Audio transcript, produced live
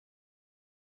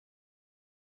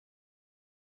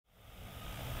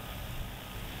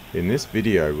In this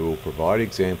video we will provide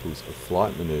examples of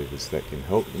flight maneuvers that can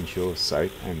help ensure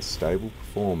safe and stable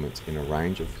performance in a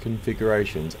range of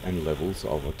configurations and levels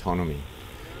of autonomy.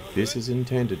 This is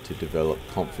intended to develop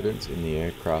confidence in the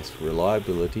aircraft's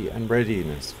reliability and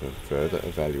readiness for further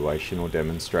evaluation or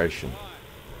demonstration.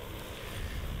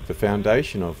 The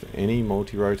foundation of any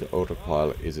multi-rotor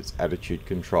autopilot is its attitude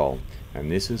control,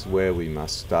 and this is where we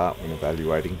must start when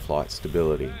evaluating flight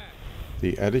stability.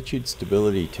 The attitude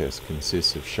stability test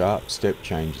consists of sharp step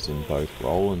changes in both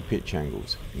roll and pitch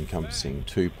angles, encompassing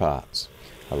two parts: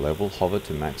 a level hover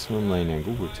to maximum lean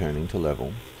angle returning to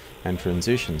level, and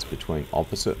transitions between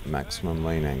opposite maximum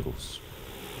lean angles.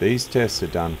 These tests are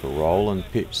done for roll and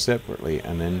pitch separately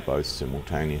and then both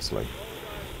simultaneously.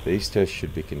 These tests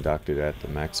should be conducted at the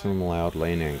maximum allowed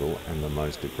lean angle and the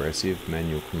most aggressive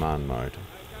manual command mode.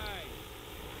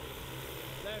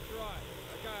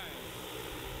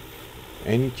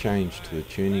 Any change to the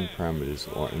tuning parameters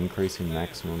or increase in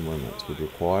maximum limits would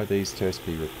require these tests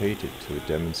be repeated to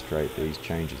demonstrate these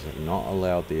changes have not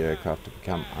allowed the aircraft to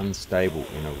become unstable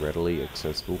in a readily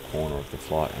accessible corner of the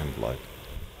flight envelope.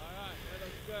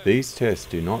 These tests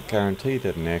do not guarantee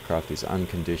that an aircraft is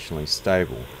unconditionally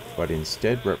stable, but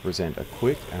instead represent a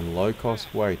quick and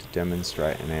low-cost way to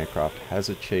demonstrate an aircraft has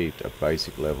achieved a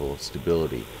basic level of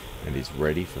stability and is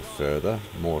ready for further,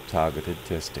 more targeted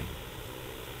testing.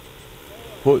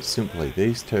 Put simply,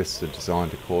 these tests are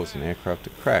designed to cause an aircraft to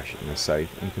crash in a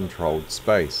safe and controlled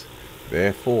space.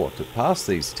 Therefore, to pass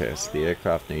these tests, the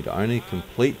aircraft need only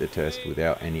complete the test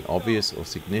without any obvious or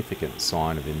significant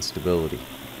sign of instability.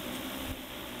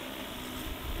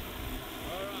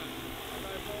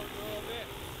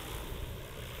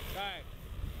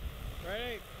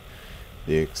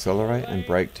 The accelerate and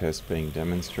brake test being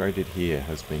demonstrated here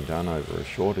has been done over a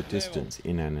shorter distance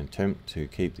in an attempt to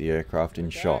keep the aircraft in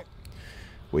shot.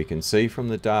 We can see from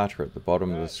the data at the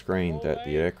bottom of the screen that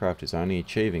the aircraft is only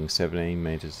achieving 17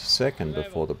 meters a second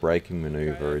before the braking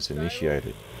maneuver is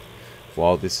initiated.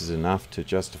 While this is enough to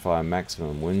justify a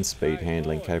maximum wind speed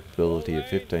handling capability of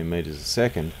 15 meters a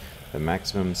second, the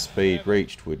maximum speed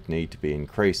reached would need to be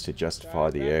increased to justify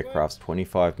the aircraft's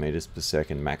 25 meters per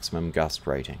second maximum gust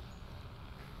rating.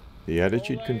 The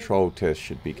attitude control test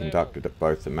should be conducted at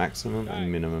both the maximum and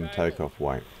minimum takeoff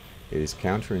weight. It is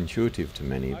counterintuitive to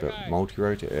many, but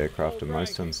multi-rotor aircraft are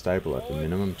most unstable at the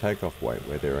minimum takeoff weight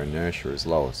where their inertia is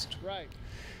lowest.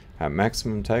 At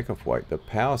maximum takeoff weight, the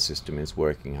power system is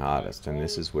working hardest, and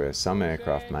this is where some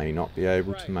aircraft may not be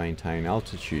able to maintain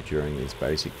altitude during these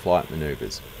basic flight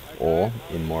maneuvers, or,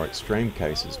 in more extreme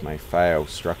cases, may fail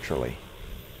structurally.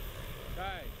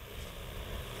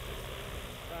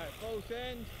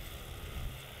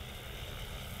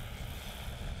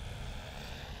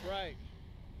 Right.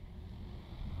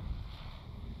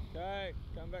 Okay,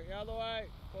 come back the other way,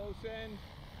 full send.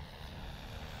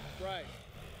 Right.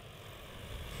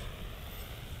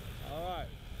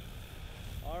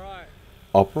 Alright.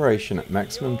 Operation at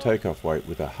maximum takeoff weight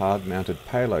with a hard-mounted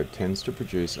payload tends to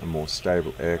produce a more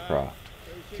stable aircraft.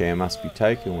 Care must be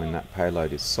taken when that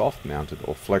payload is soft-mounted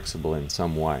or flexible in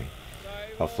some way.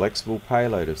 A flexible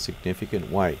payload of significant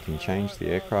weight can change the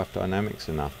aircraft dynamics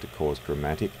enough to cause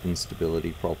dramatic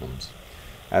instability problems.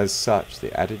 As such,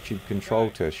 the attitude control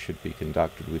test should be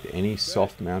conducted with any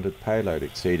soft-mounted payload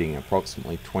exceeding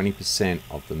approximately 20%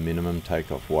 of the minimum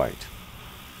takeoff weight.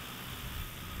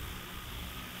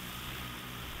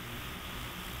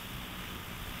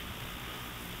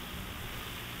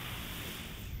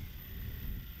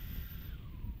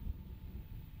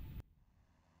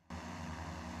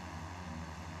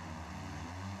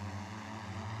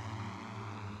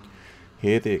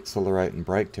 Here the accelerate and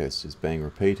brake test is being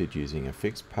repeated using a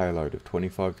fixed payload of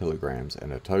 25 kilograms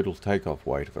and a total takeoff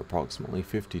weight of approximately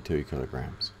 52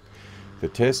 kilograms. The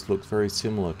test looks very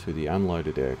similar to the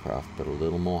unloaded aircraft, but a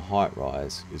little more height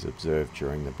rise is observed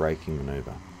during the braking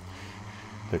maneuver.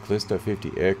 The Callisto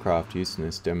 50 aircraft used in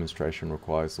this demonstration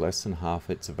requires less than half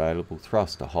its available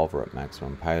thrust to hover at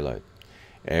maximum payload.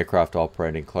 Aircraft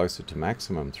operating closer to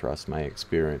maximum thrust may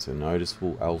experience a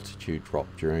noticeable altitude drop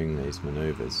during these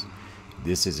maneuvers.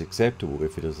 This is acceptable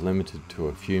if it is limited to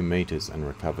a few meters and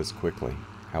recovers quickly.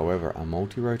 However, a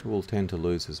multi-rotor will tend to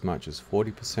lose as much as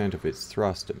 40% of its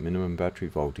thrust at minimum battery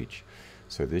voltage,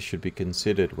 so this should be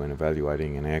considered when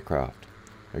evaluating an aircraft.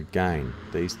 Again,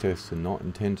 these tests are not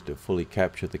intended to fully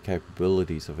capture the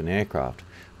capabilities of an aircraft,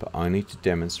 but only to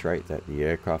demonstrate that the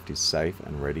aircraft is safe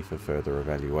and ready for further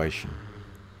evaluation.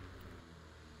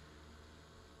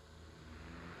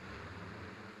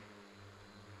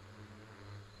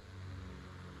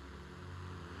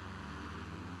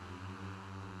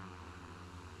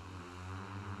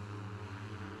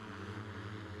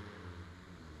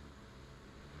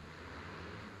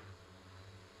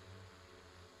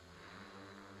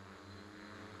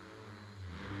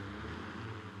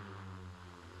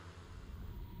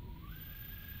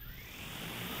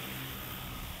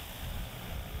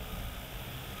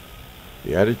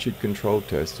 The attitude control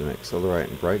test and accelerate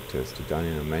and brake test are done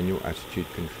in a manual attitude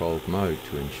controlled mode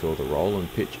to ensure the roll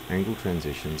and pitch angle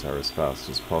transitions are as fast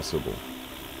as possible.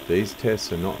 These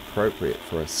tests are not appropriate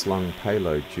for a slung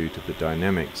payload due to the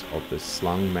dynamics of the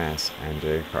slung mass and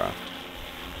aircraft.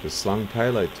 The slung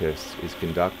payload test is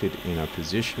conducted in a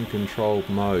position controlled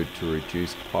mode to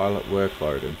reduce pilot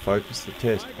workload and focus the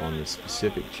test on the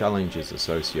specific challenges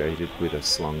associated with a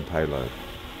slung payload.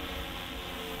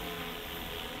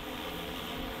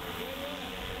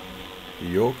 The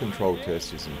yaw control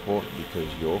test is important because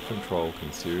yaw control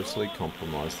can seriously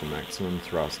compromise the maximum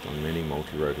thrust on many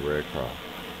multirotor aircraft.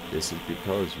 This is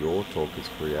because yaw torque is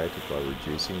created by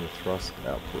reducing the thrust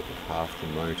output of half the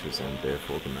motors and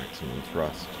therefore the maximum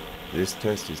thrust. This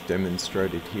test is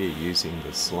demonstrated here using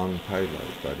the slung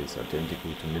payload but is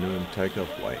identical to minimum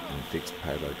takeoff weight and fixed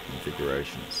payload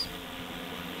configurations.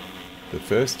 The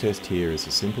first test here is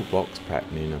a simple box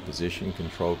pattern in a position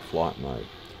controlled flight mode.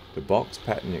 The box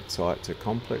pattern excites a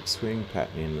complex swing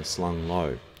pattern in the slung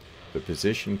low. The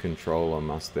position controller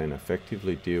must then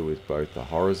effectively deal with both the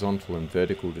horizontal and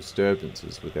vertical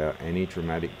disturbances without any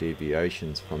dramatic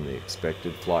deviations from the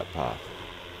expected flight path.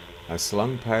 A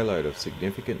slung payload of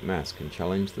significant mass can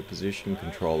challenge the position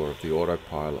controller of the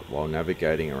autopilot while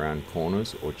navigating around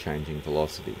corners or changing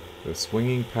velocity. The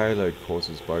swinging payload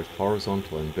causes both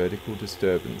horizontal and vertical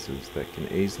disturbances that can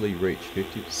easily reach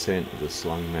 50% of the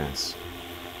slung mass.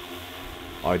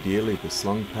 Ideally, the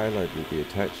slung payload will be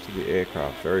attached to the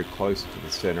aircraft very close to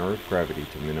the center of gravity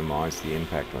to minimize the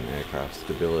impact on aircraft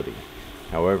stability.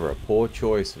 However, a poor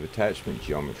choice of attachment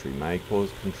geometry may cause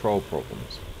control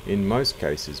problems. In most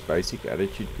cases, basic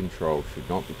attitude control should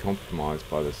not be compromised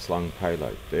by the slung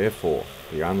payload. Therefore,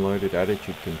 the unloaded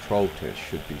attitude control test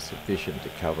should be sufficient to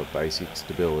cover basic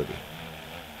stability.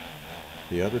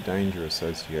 The other danger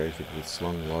associated with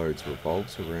slung loads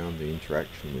revolves around the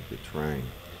interaction with the terrain.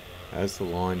 As the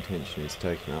line tension is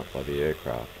taken up by the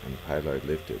aircraft and payload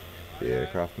lifted, the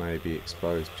aircraft may be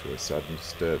exposed to a sudden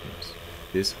disturbance.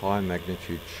 This high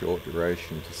magnitude, short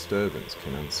duration disturbance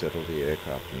can unsettle the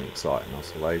aircraft and excite an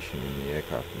oscillation in the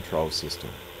aircraft control system.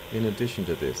 In addition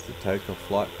to this, the takeoff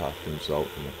flight path can result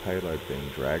in the payload being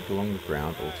dragged along the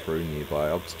ground or through nearby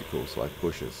obstacles like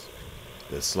bushes.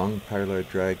 The slung payload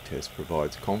drag test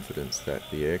provides confidence that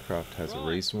the aircraft has a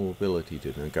reasonable ability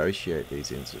to negotiate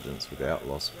these incidents without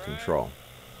loss of control.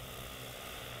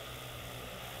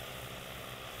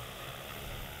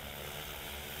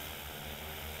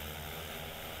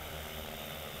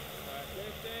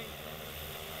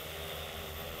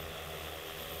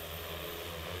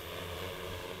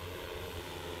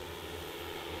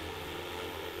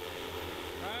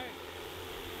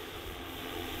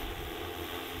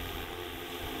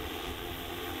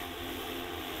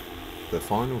 The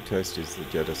final test is the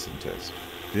jettison test.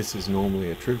 This is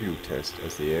normally a trivial test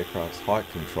as the aircraft's height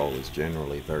control is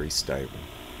generally very stable.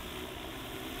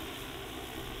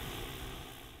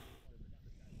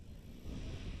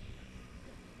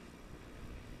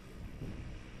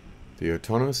 The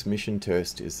autonomous mission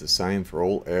test is the same for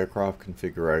all aircraft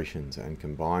configurations and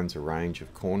combines a range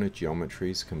of corner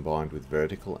geometries combined with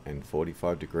vertical and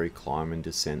 45-degree climb and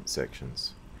descent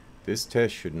sections. This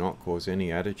test should not cause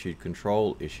any attitude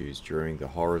control issues during the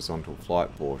horizontal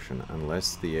flight portion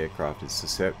unless the aircraft is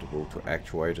susceptible to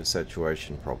actuator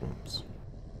saturation problems.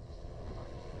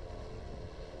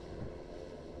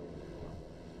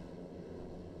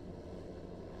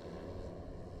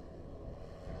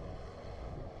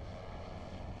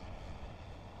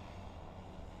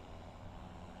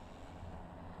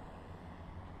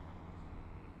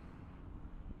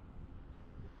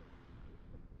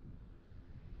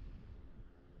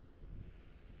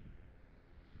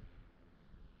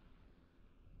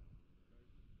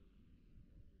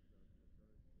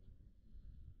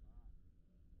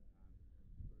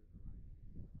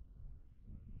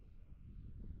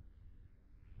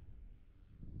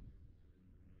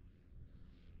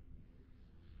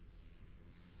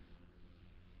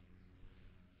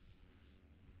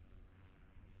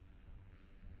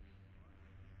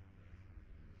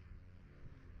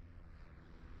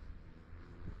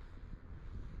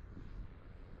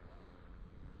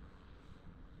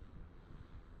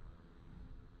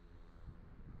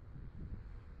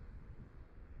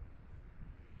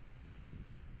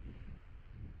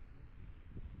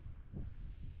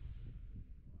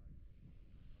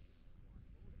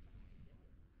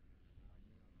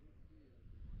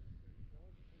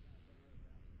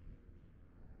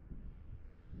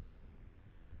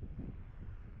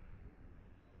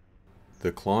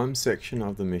 The climb section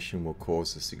of the mission will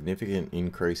cause a significant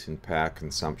increase in power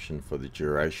consumption for the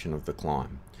duration of the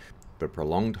climb. The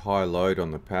prolonged high load on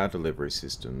the power delivery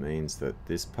system means that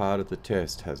this part of the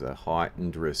test has a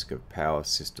heightened risk of power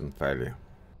system failure.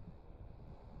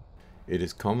 It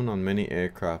is common on many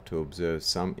aircraft to observe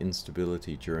some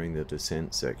instability during the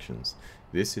descent sections.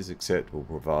 This is acceptable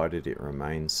provided it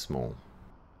remains small.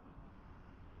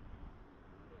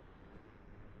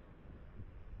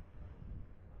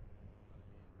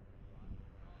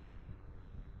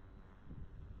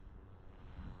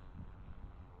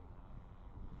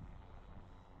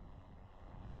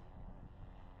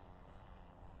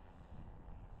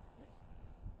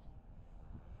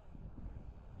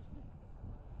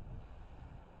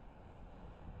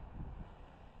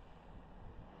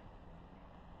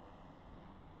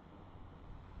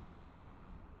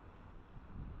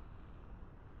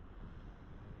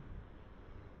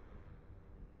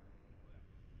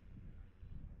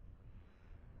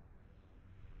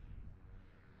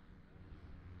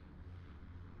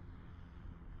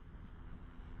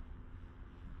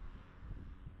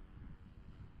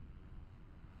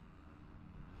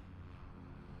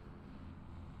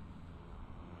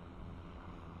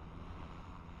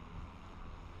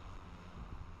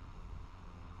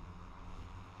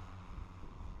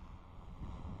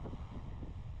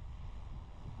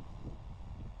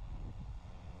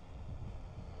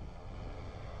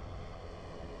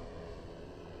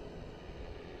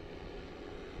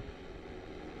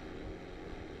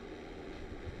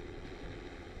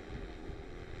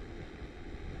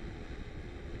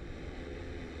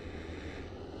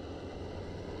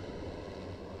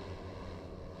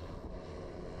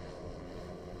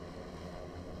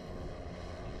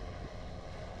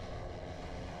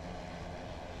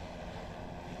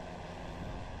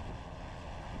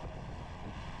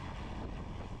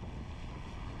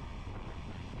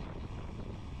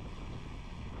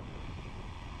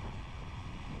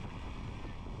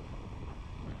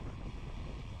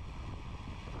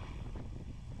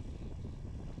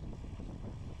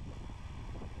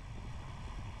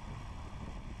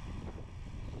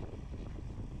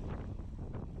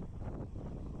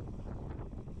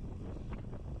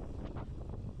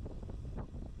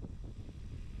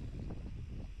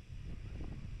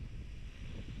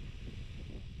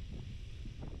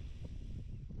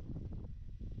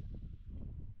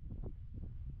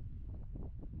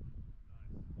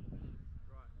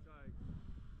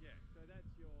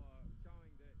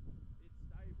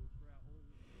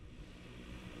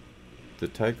 The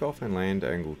takeoff and land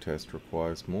angle test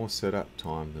requires more setup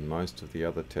time than most of the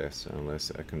other tests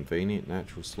unless a convenient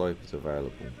natural slope is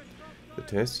available. The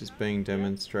test is being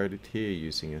demonstrated here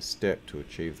using a step to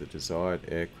achieve the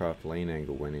desired aircraft lean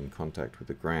angle when in contact with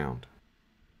the ground.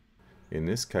 In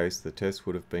this case, the test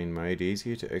would have been made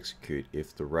easier to execute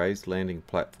if the raised landing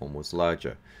platform was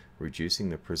larger, reducing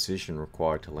the precision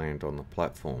required to land on the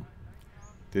platform.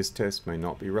 This test may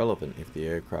not be relevant if the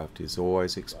aircraft is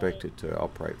always expected to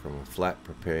operate from a flat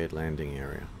prepared landing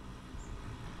area.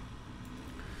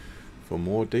 For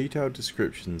more detailed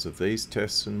descriptions of these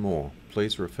tests and more,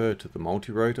 please refer to the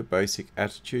Multirotor Basic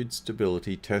Attitude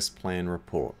Stability Test Plan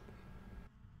report.